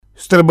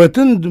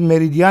Străbătând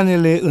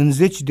meridianele în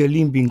zeci de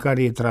limbi în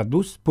care e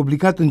tradus,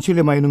 publicat în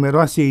cele mai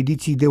numeroase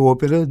ediții de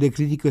operă, de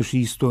critică și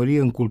istorie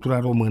în cultura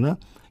română,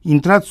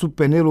 intrat sub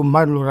penelul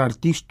marilor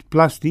artiști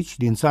plastici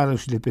din țară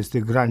și de peste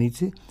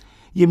granițe,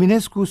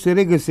 Eminescu se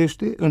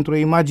regăsește într-o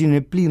imagine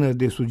plină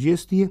de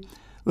sugestie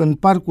în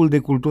Parcul de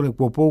Cultură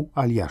Popou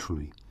al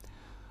Iașului.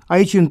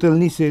 Aici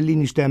întâlnise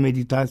liniștea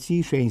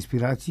meditației și a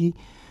inspirației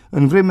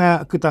în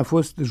vremea cât a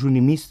fost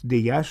junimist de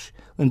Iași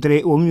între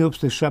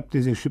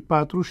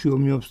 1874 și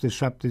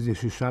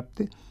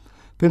 1877,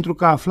 pentru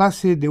că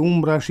aflase de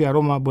umbra și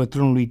aroma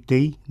bătrânului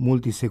tei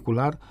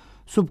multisecular,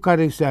 sub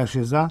care se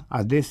așeza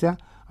adesea,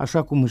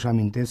 așa cum își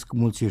amintesc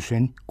mulți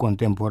ieșeni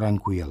contemporani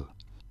cu el.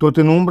 Tot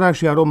în umbra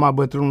și aroma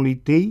bătrânului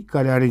tei,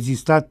 care a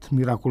rezistat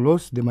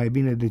miraculos de mai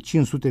bine de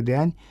 500 de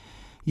ani,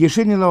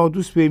 ieșenii l-au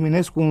adus pe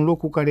Eminescu în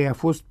locul care i-a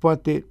fost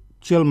poate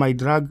cel mai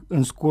drag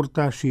în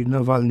scurta și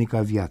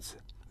năvalnica viață.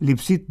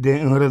 Lipsit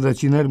de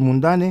înrădăcinări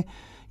mundane,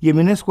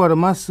 Eminescu a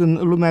rămas în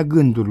lumea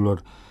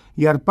gândurilor,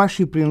 iar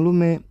pașii prin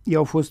lume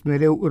i-au fost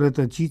mereu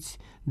rătăciți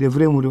de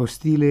vremuri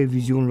ostile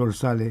viziunilor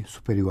sale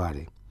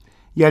superioare.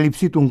 I-a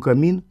lipsit un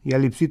cămin, i-a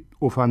lipsit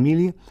o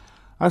familie,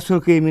 astfel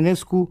că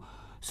Eminescu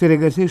se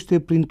regăsește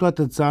prin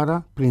toată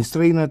țara, prin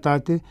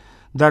străinătate,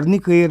 dar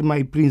nicăieri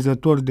mai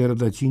prinzător de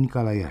rădăcini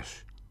ca la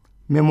Iași.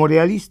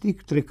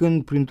 Memorialistic,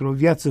 trecând printr-o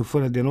viață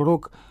fără de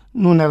noroc,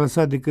 nu ne-a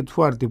lăsat decât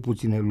foarte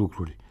puține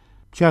lucruri.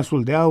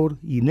 Ceasul de aur,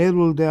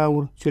 inelul de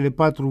aur, cele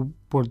 4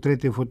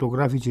 portrete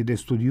fotografice de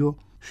studio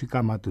și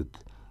cam atât.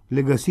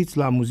 Le găsiți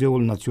la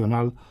Muzeul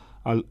Național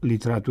al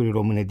Literaturii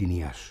Române din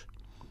Iași.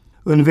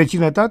 În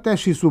vecinătatea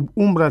și sub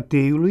umbra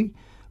teiului,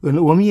 în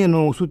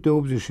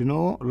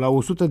 1989, la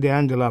 100 de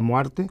ani de la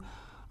moarte,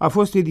 a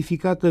fost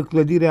edificată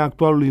clădirea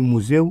actualului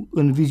muzeu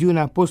în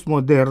viziunea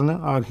postmodernă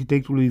a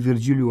arhitectului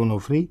Virgiliu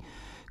Onofrei,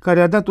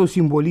 care a dat o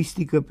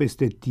simbolistică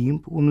peste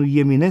timp unui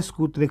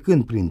Eminescu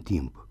trecând prin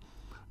timp.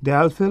 De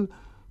altfel,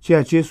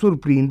 ceea ce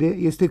surprinde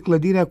este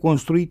clădirea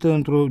construită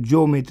într-o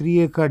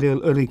geometrie care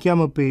îl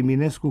recheamă pe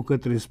Eminescu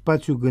către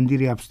spațiul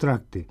gândirii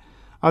abstracte,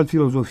 al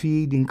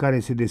filozofiei din care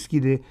se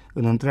deschide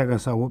în întreaga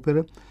sa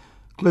operă,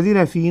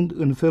 clădirea fiind,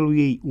 în felul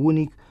ei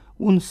unic,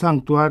 un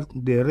sanctuar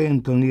de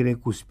reîntâlnire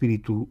cu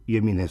spiritul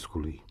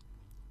Eminescului.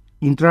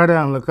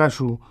 Intrarea în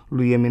lăcașul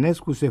lui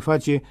Eminescu se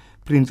face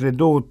printre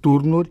 2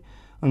 turnuri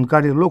în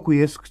care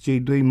locuiesc cei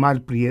 2 mari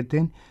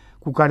prieteni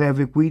cu care a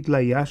vecuit la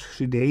Iași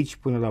și de aici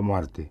până la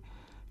moarte,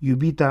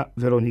 iubita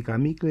Veronica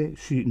Micle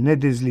și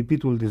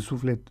nedezlipitul de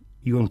suflet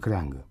Ion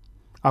Creangă.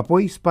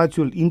 Apoi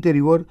spațiul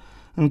interior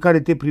în care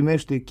te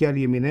primește chiar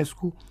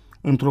Eminescu,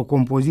 într-o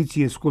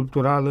compoziție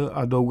sculpturală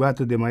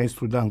adăugată de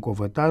maestru Dan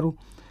Covătaru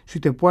și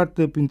te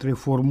poartă printre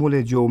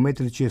formule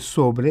geometrice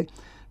sobre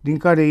din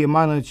care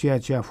emană ceea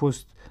ce a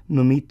fost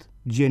numit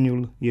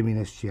geniul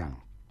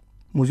eminescian.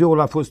 Muzeul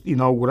a fost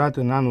inaugurat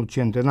în anul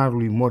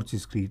centenarului morții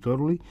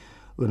scriitorului,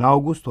 în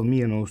august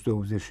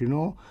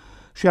 1989,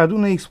 și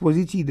adună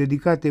expoziții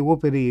dedicate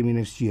operei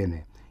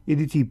eminesciene,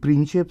 ediții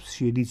princeps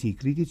și ediții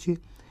critice,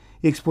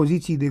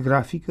 expoziții de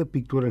grafică,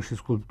 pictură și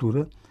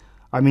sculptură,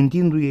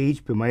 amintindu-i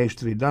aici pe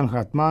maestrii Dan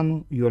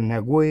Hatmanu, Ion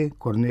Neagoe,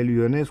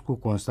 Corneliu Ionescu,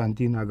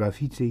 Constantin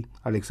Agafiței,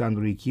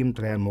 Alexandru Ichim,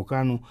 Traian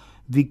Mocanu,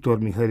 Victor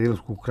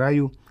Mihărilescu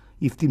Craiu,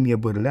 Iftimie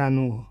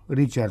Bârleanu,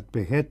 Richard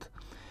Pehet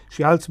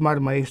și alți mari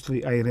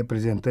maestri ai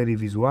reprezentării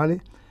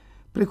vizuale,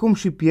 precum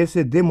și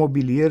piese de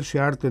mobilier și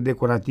artă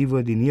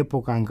decorativă din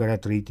epoca în care a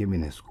trăit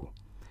Eminescu.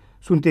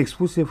 Sunt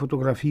expuse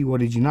fotografii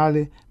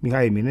originale,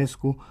 Mihai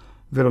Eminescu,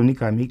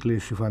 Veronica Micle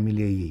și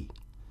familia ei.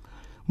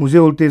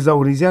 Muzeul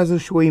tezaurizează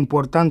și o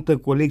importantă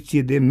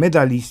colecție de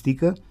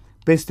medalistică,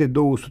 peste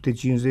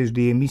 250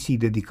 de emisii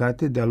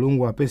dedicate de-a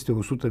lungul a peste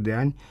 100 de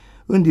ani,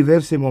 în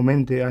diverse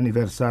momente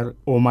aniversar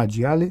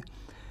omagiale,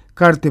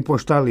 carte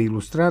poștală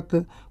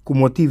ilustrată, cu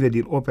motive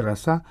din opera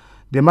sa,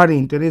 de mare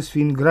interes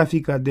fiind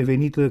grafica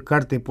devenită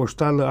carte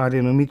poștală a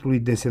renumitului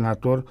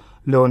desenator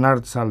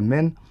Leonard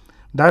Salmen,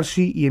 dar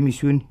și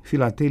emisiuni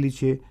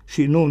filatelice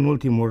și, nu în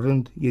ultimul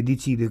rând,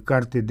 ediții de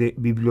carte de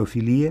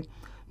bibliofilie,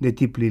 de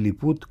tip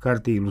Lilliput,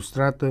 carte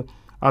ilustrată,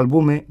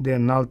 albume de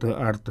înaltă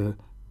artă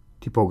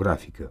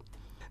tipografică.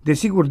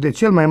 Desigur, de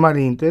cel mai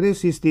mare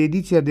interes este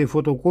ediția de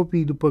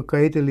fotocopii după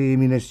caietele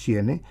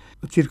eminesciene,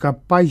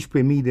 circa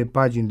 14.000 de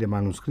pagini de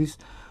manuscris,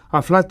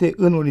 aflate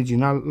în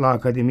original la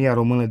Academia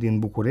Română din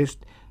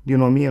București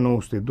din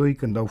 1902,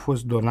 când au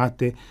fost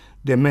donate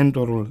de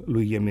mentorul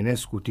lui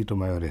Eminescu, Titu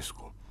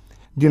Maiorescu.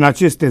 Din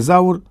acest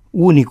tezaur,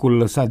 unicul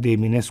lăsat de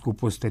Eminescu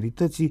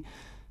posterității,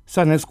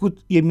 s-a născut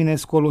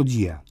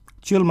eminescologia,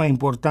 cel mai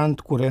important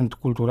curent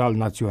cultural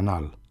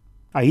național.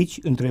 Aici,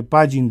 între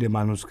pagini de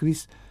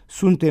manuscris,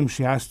 suntem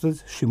și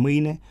astăzi și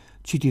mâine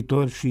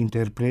cititori și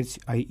interpreți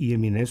ai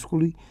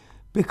Eminescului,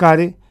 pe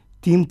care,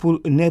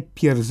 timpul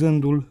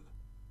nepierzându-l,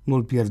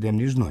 nu-l pierdem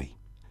nici noi.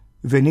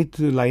 Venit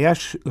la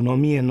Iași în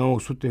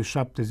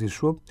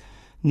 1978,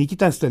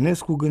 Nichita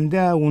Stănescu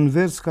gândea un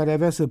vers care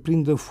avea să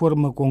prindă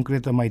formă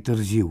concretă mai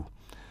târziu.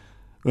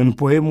 În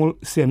poemul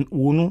Semn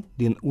 1,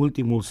 din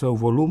ultimul său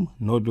volum,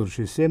 Noduri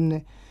și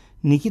semne,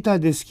 Nichita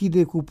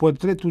deschide cu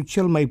portretul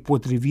cel mai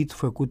potrivit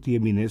făcut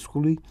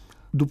Eminescului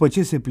după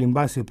ce se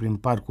plimbase prin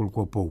parcul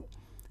Copou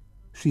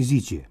și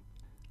zice: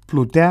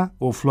 plutea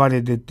o floare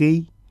de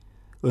tei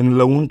în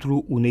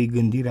lăuntru unei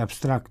gândiri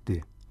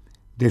abstracte,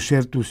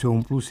 deșertul se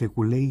umpluse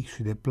cu lei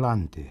și de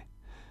plante.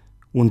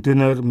 Un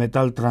tânăr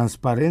metal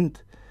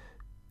transparent,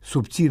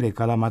 subțire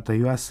ca lama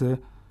tăioasă,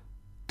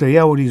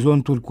 tăia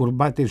orizonturi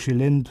curbate și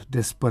lent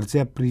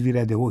despărțea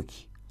privirea de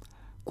ochi.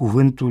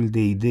 Cuvântul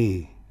de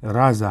idee,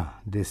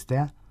 raza de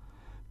stea,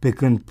 pe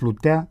când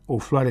plutea o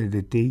floare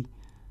de tei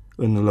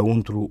în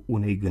lăuntru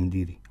unei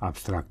gândiri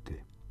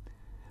abstracte.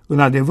 În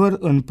adevăr,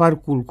 în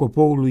parcul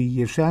Copoului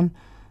ieșean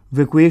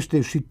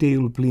vecuiește și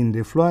teiul plin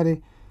de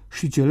floare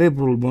și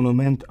celebrul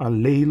monument al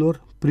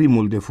leilor,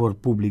 primul de for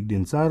public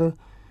din țară,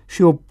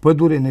 și o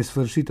pădure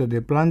nesfârșită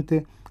de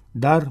plante,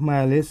 dar mai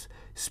ales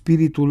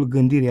spiritul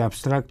gândirii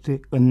abstracte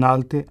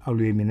înalte al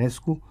lui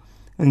Eminescu,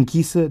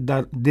 închisă,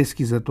 dar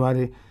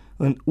deschizătoare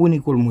în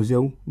unicul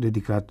muzeu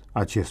dedicat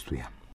acestuia.